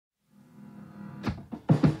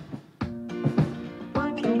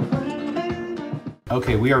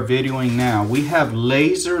Okay, we are videoing now. We have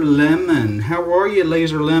Laser Lemon. How are you,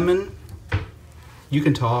 Laser Lemon? You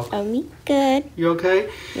can talk. Me good. You okay?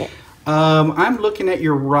 Yeah. I'm looking at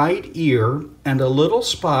your right ear and a little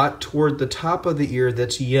spot toward the top of the ear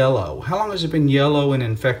that's yellow. How long has it been yellow and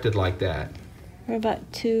infected like that? For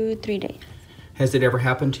about 2-3 days. Has it ever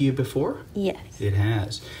happened to you before? Yes. It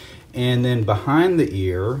has. And then behind the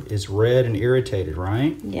ear is red and irritated,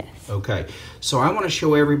 right? Yes. Okay. So I want to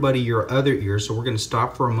show everybody your other ear, so we're going to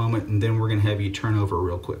stop for a moment and then we're going to have you turn over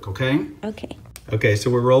real quick, okay? Okay. Okay, so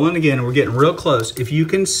we're rolling again and we're getting real close. If you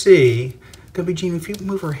can see, Gubby Jean, if you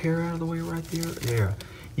move her hair out of the way right there,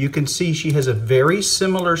 you can see she has a very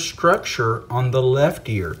similar structure on the left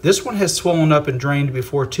ear. This one has swollen up and drained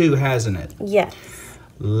before too, hasn't it? Yes.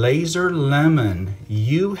 Laser Lemon,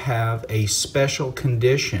 you have a special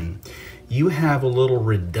condition. You have a little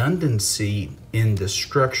redundancy in the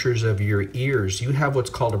structures of your ears. You have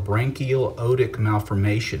what's called a branchial otic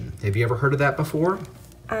malformation. Have you ever heard of that before?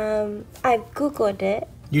 I Googled it.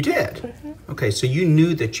 You did? Mm-hmm. Okay, so you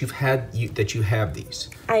knew that you have these.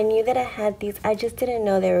 I knew that I had these. I just didn't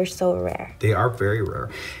know they were so rare. They are very rare.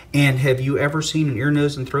 And have you ever seen an ear,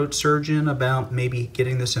 nose, and throat surgeon about maybe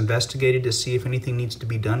getting this investigated to see if anything needs to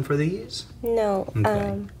be done for these? No.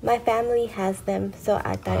 Okay. My family has them, so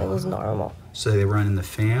I thought it was normal. So they run in the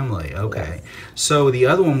family. Okay. Yes. So the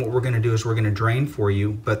other one, what we're going to do is we're going to drain for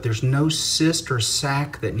you, but there's no cyst or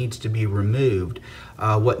sac that needs to be removed.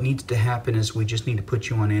 What needs to happen is we just need to put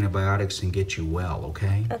you on antibiotics and get you well,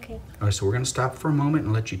 okay? Okay. All right, so we're going to stop for a moment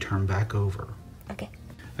and let you turn back over. Okay.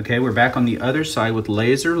 Okay, we're back on the other side with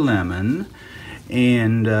Laser Lemon.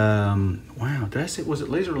 And, wow, did I say, was it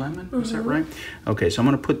Laser Lemon? Mm-hmm. Is that right? Okay, so I'm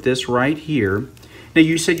going to put this right here. Now,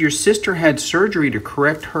 you said your sister had surgery to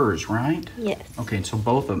correct hers, right? Yes. Okay, so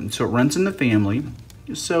both of them. So it runs in the family.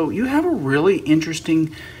 So you have a really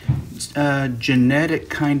interesting genetic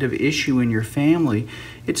kind of issue in your family.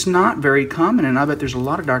 It's not very common, and I bet there's a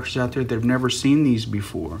lot of doctors out there that have never seen these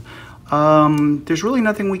before. There's really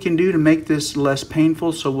nothing we can do to make this less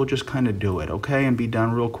painful, so we'll just kind of do it, okay, and be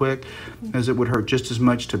done real quick, as it would hurt just as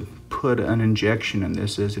much to put an injection in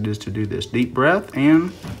this as it is to do this. Deep breath,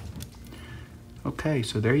 and okay,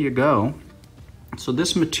 so there you go. So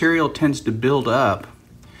this material tends to build up,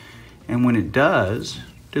 and when it does,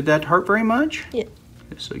 did that hurt very much? Yeah.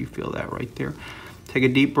 So you feel that right there. Take a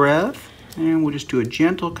deep breath, and we'll just do a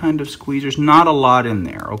gentle kind of squeeze. There's not a lot in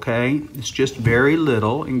there, okay? It's just very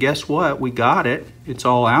little, and guess what? We got it. It's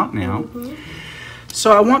all out now. Mm-hmm.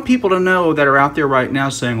 So I want people to know that are out there right now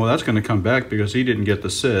saying, well, that's going to come back because he didn't get the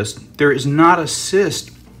cyst. There is not a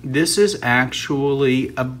cyst. This is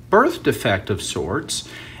actually a birth defect of sorts,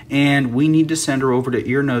 and we need to send her over to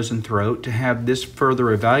ear, nose, and throat to have this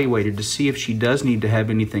further evaluated to see if she does need to have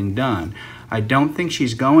anything done. I don't think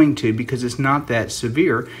she's going to because it's not that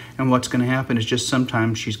severe, and what's going to happen is just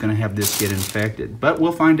sometimes she's going to have this get infected. But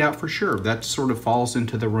we'll find out for sure. That sort of falls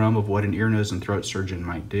into the realm of what an ear, nose, and throat surgeon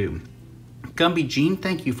might do. Gumby Jean,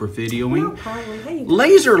 thank you for videoing. No problem. Hey.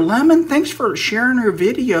 Laser Lemon, thanks for sharing her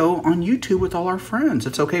video on YouTube with all our friends.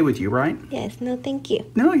 It's okay with you, right? Yes. No, thank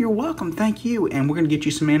you. No, you're welcome. Thank you. And we're going to get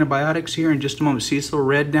you some antibiotics here in just a moment. See this little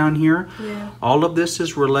red down here? Yeah. All of this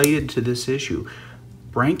is related to this issue.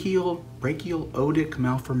 Branchial otic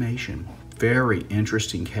malformation. Very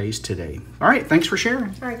interesting case today. All right, thanks for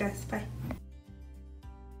sharing. All right, guys. Bye.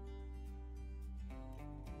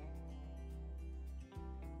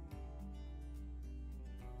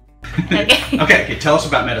 Okay. Tell us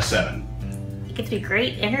about Meta 7. It gives me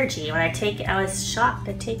great energy. When I take it, I was shocked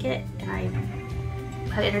to take it, and I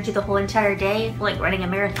have energy the whole entire day, like running a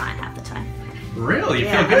marathon half the time. Really? You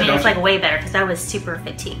Yeah, feel good, I mean, don't it's you? like way better because I was super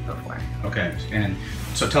fatigued before. Okay, and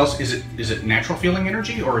so tell us, is it natural feeling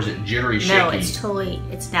energy or is it jittery, shaky? No,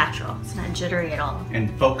 it's natural. It's not jittery at all.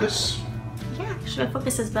 And focus? Yeah, actually my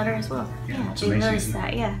focus is better as well. Yeah, it's you amazing, notice isn't it?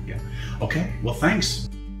 that, yeah. Yeah. Okay, well thanks.